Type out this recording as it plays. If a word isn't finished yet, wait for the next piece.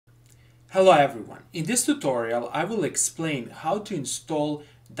Hello everyone. In this tutorial I will explain how to install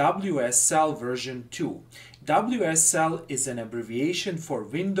WSL version 2. WSL is an abbreviation for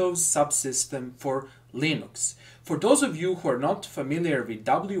Windows Subsystem for Linux. For those of you who are not familiar with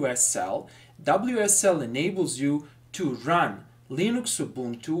WSL, WSL enables you to run Linux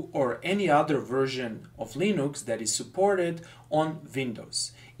Ubuntu or any other version of Linux that is supported on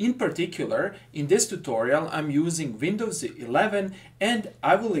Windows. In particular, in this tutorial I'm using Windows 11 and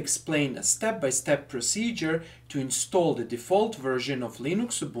I will explain a step-by-step procedure to install the default version of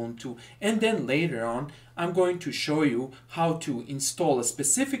Linux Ubuntu, and then later on I'm going to show you how to install a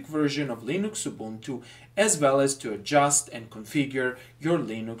specific version of Linux Ubuntu as well as to adjust and configure your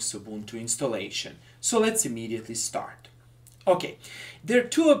Linux Ubuntu installation. So let's immediately start. Okay, there are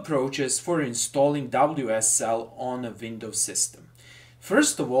two approaches for installing WSL on a Windows system.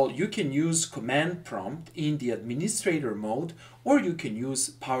 First of all, you can use command prompt in the administrator mode, or you can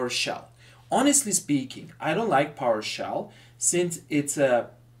use PowerShell. Honestly speaking, I don't like PowerShell since it's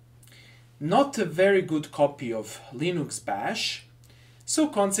not a very good copy of Linux Bash, so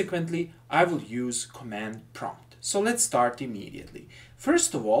consequently I will use command prompt. So let's start immediately.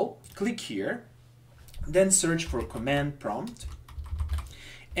 First of all, click here, then search for command prompt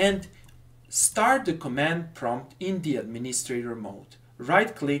and start the command prompt in the administrator mode.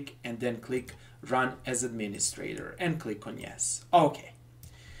 Right click and then click run as administrator and click on yes. Okay.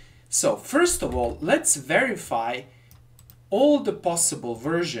 So first of all, let's verify all the possible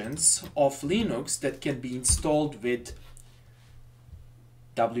versions of Linux that can be installed with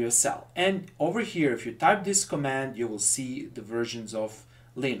WSL. And over here, if you type this command, you will see the versions of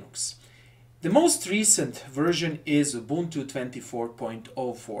Linux. The most recent version is Ubuntu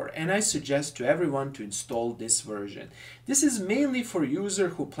 24.04, and I suggest to everyone to install this version. This is mainly for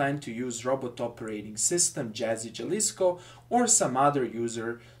users who plan to use robot operating system Jazzy Jalisco or some other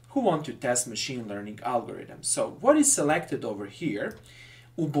user who want to test machine learning algorithms. So what is selected over here?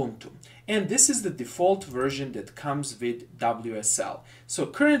 Ubuntu. And this is the default version that comes with WSL. So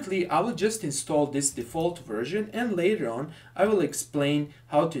currently I will just install this default version, and later on I will explain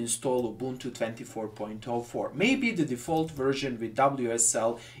how to install Ubuntu 24.04. Maybe the default version with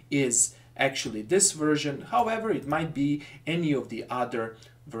WSL is actually this version, however it might be any of the other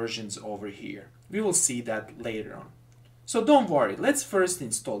versions over here. We will see that later on. So don't worry, let's first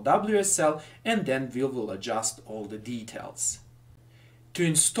install WSL and then we will adjust all the details. To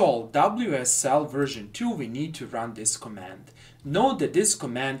install WSL version 2, we need to run this command. Note that this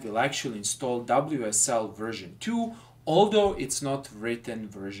command will actually install WSL version 2, although it's not written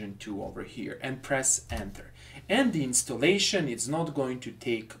version 2 over here, and press enter. And the installation is not going to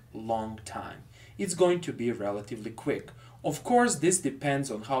take a long time. It's going to be relatively quick. Of course, this depends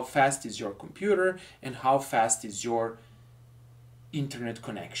on how fast is your computer and how fast is your internet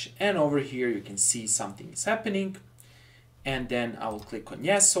connection. And over here you can see something is happening. And then I will click on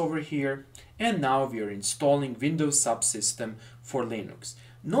yes over here, and now we are installing Windows Subsystem for Linux.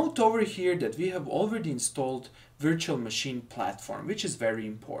 Note over here that we have already installed virtual machine platform, which is very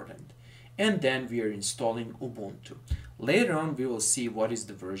important. And then we are installing Ubuntu. Later on we will see what is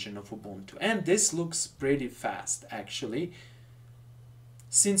the version of Ubuntu, and this looks pretty fast actually,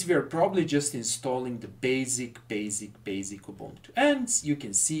 since we are probably just installing the basic Ubuntu. And you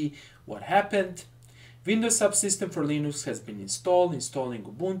can see what happened. Windows Subsystem for Linux has been installed, installing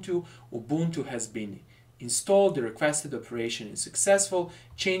Ubuntu. Ubuntu has been installed, the requested operation is successful.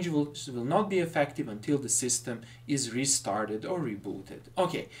 Change will not be effective until the system is restarted or rebooted.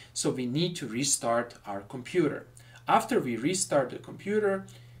 Okay, so we need to restart our computer. After we restart the computer,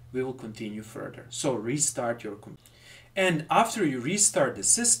 we will continue further. So restart your computer. And after you restart the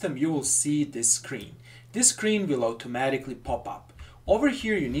system, you will see this screen. This screen will automatically pop up. Over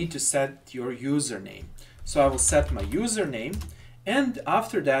here you need to set your username. So I will set my username, and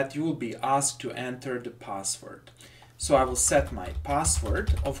after that you will be asked to enter the password. So I will set my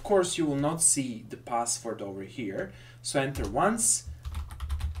password. Of course you will not see the password over here. So enter once,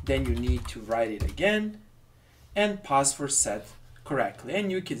 then you need to write it again, and password set correctly.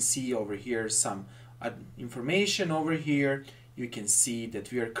 And you can see over here some information over here. You can see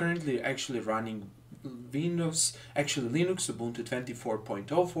that we are currently actually running Linux Ubuntu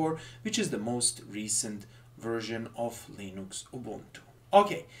 24.04, which is the most recent version of Linux Ubuntu.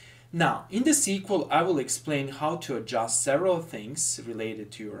 Okay, now in the sequel I will explain how to adjust several things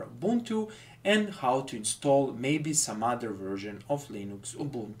related to your Ubuntu and how to install maybe some other version of Linux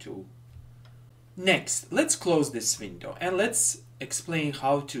Ubuntu. Next, let's close this window and let's explain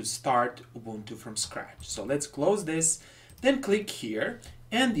how to start Ubuntu from scratch. So let's close this, then click here.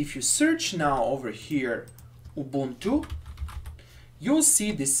 And if you search now over here Ubuntu, you'll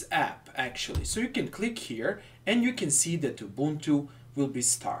see this app. actually. So you can click here and you can see that Ubuntu will be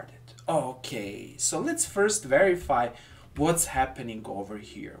started. Okay, so let's first verify what's happening over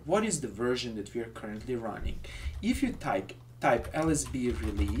here. What is the version that we are currently running? If you type lsb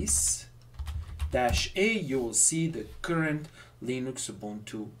release -a, you will see the current Linux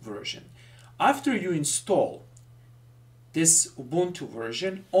Ubuntu version. After you install this Ubuntu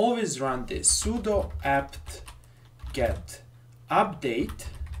version, always run this sudo apt get update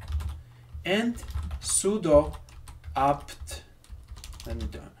and sudo apt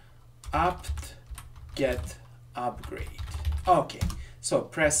apt get upgrade. Okay, so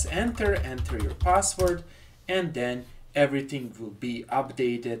press enter, enter your password, and then everything will be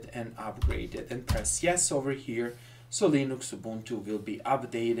updated and upgraded, and press yes over here, so Linux Ubuntu will be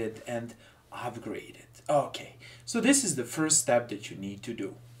updated and upgraded. Okay, so this is the first step that you need to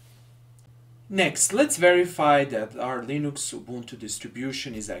do. Next, let's verify that our Linux Ubuntu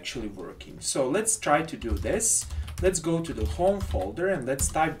distribution is actually working. So let's try to do this. Let's go to the home folder and let's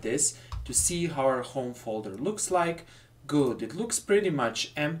type this to see how our home folder looks like. Good, it looks pretty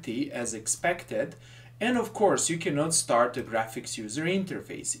much empty as expected. And of course, you cannot start a graphics user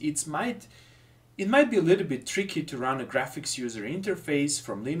interface. It might be a little bit tricky to run a graphics user interface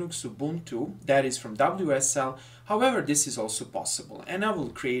from Linux Ubuntu, that is from WSL. However, this is also possible, and I will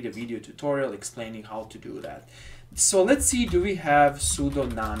create a video tutorial explaining how to do that. So let's see, do we have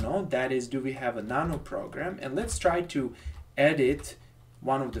sudo nano, that is, do we have a nano program, and let's try to edit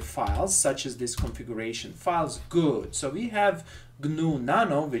one of the files, such as this configuration files. Good, so we have GNU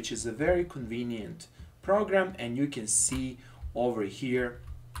Nano, which is a very convenient program, and you can see over here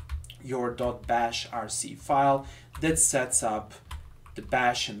your .bash rc file that sets up the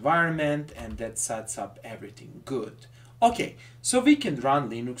bash environment and that sets up everything. Good. Okay, so we can run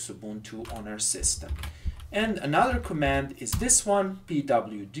Linux Ubuntu on our system. And another command is this one,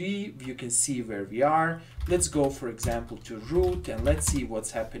 pwd. You can see where we are. Let's go, for example, to root and let's see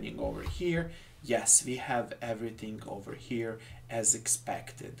what's happening over here. Yes, we have everything over here as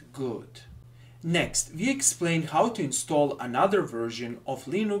expected. Good. Next, we explained how to install another version of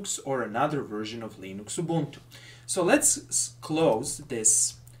Linux or another version of Linux Ubuntu. So let's close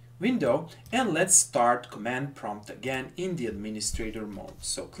this window and let's start command prompt again in the administrator mode.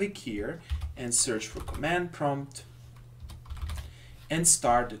 So click here and search for command prompt and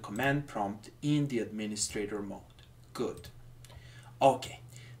start the command prompt in the administrator mode. Good. Okay,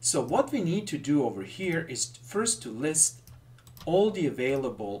 so what we need to do over here is first to list all the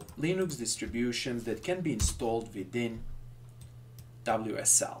available Linux distributions that can be installed within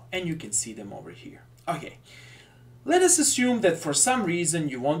WSL, and you can see them over here. Okay, let us assume that for some reason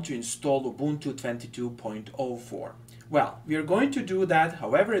you want to install Ubuntu 22.04. Well, we are going to do that.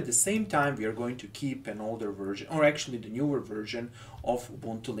 However, at the same time, we are going to keep an older version, or actually the newer version of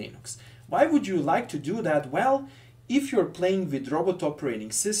Ubuntu Linux. Why would you like to do that? Well, if you're playing with robot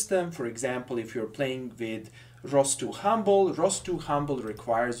operating system, for example, if you're playing with ROS2 Humble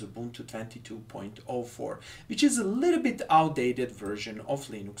requires Ubuntu 22.04, which is a little bit outdated version of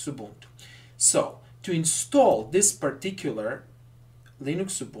Linux Ubuntu. So, to install this particular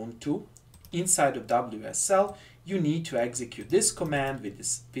Linux Ubuntu inside of WSL, you need to execute this command with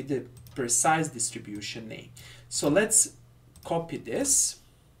the precise distribution name. So let's copy this.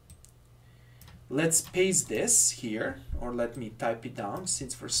 Let's paste this here, or let me type it down,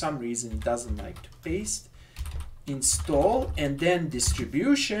 since for some reason it doesn't like to paste. Install and then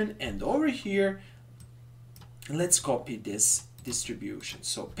distribution, and over here let's copy this distribution.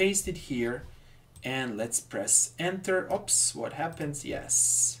 So paste it here and let's press enter. Oops, what happens?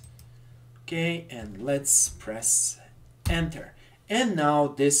 Yes. Okay, and let's press enter. And now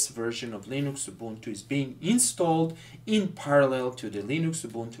this version of Linux Ubuntu is being installed in parallel to the Linux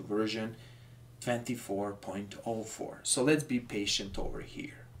Ubuntu version 24.04. So let's be patient over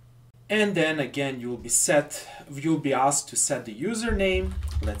here. And then again, you'll be asked to set the username.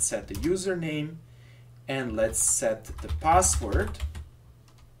 Let's set the username and let's set the password.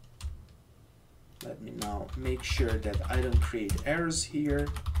 Let me now make sure that I don't create errors here.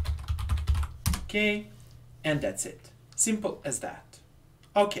 Okay, and that's it. Simple as that.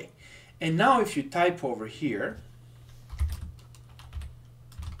 Okay, and now if you type over here,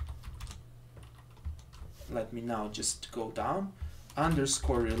 let me now just go down, _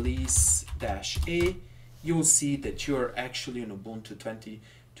 release -a, you will see that you're actually on Ubuntu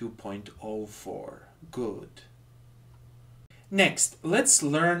 22.04. Good. Next, let's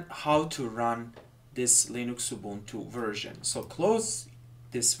learn how to run this Linux Ubuntu version. So close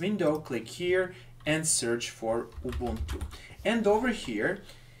this window, click here and search for Ubuntu. And over here,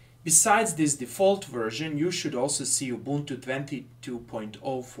 Besides this default version, you should also see Ubuntu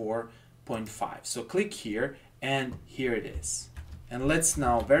 22.04.5. So click here, and here it is. And let's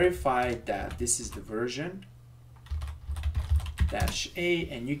now verify that this is the version -A,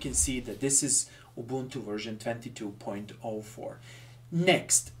 and you can see that this is Ubuntu version 22.04.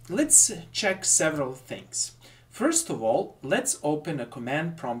 Next, let's check several things. First of all, let's open a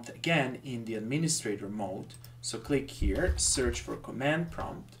command prompt again in the administrator mode. So click here, search for command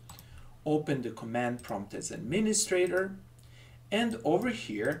prompt, open the command prompt as administrator, and over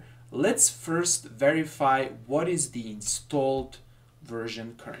here, let's first verify what is the installed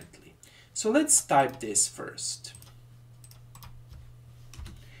version currently. So let's type this first.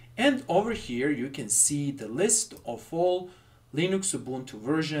 And over here, you can see the list of all Linux Ubuntu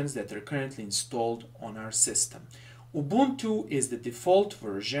versions that are currently installed on our system. Ubuntu is the default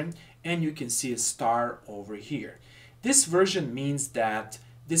version, and you can see a star over here. This version means that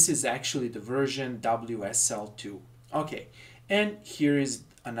this is actually the version WSL2. Okay, and here is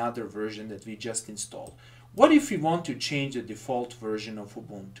another version that we just installed. What if we want to change the default version of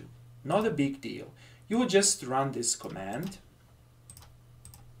Ubuntu? Not a big deal. You will just run this command,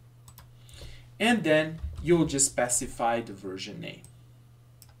 and then you will just specify the version name.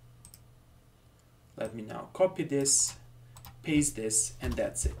 Let me now copy this, paste this, and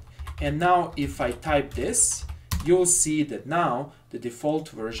that's it. And now if I type this, you'll see that now the default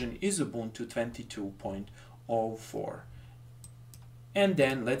version is Ubuntu 22.04. And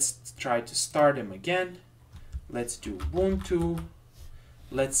then let's try to start them again. Let's do Ubuntu.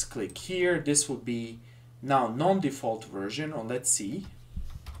 Let's click here. This will be now non-default version, or let's see.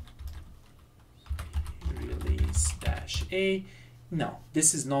 Release-A. No,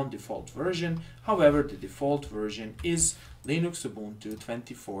 this is non-default version. However, the default version is Linux Ubuntu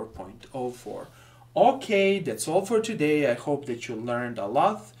 24.04. Okay, that's all for today. I hope that you learned a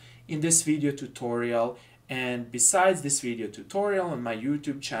lot in this video tutorial. And besides this video tutorial, on my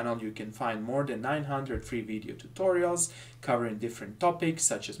YouTube channel, you can find more than 900 free video tutorials covering different topics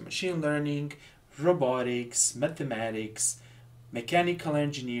such as machine learning, robotics, mathematics, mechanical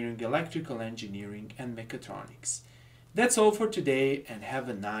engineering, electrical engineering, and mechatronics. That's all for today, and have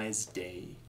a nice day.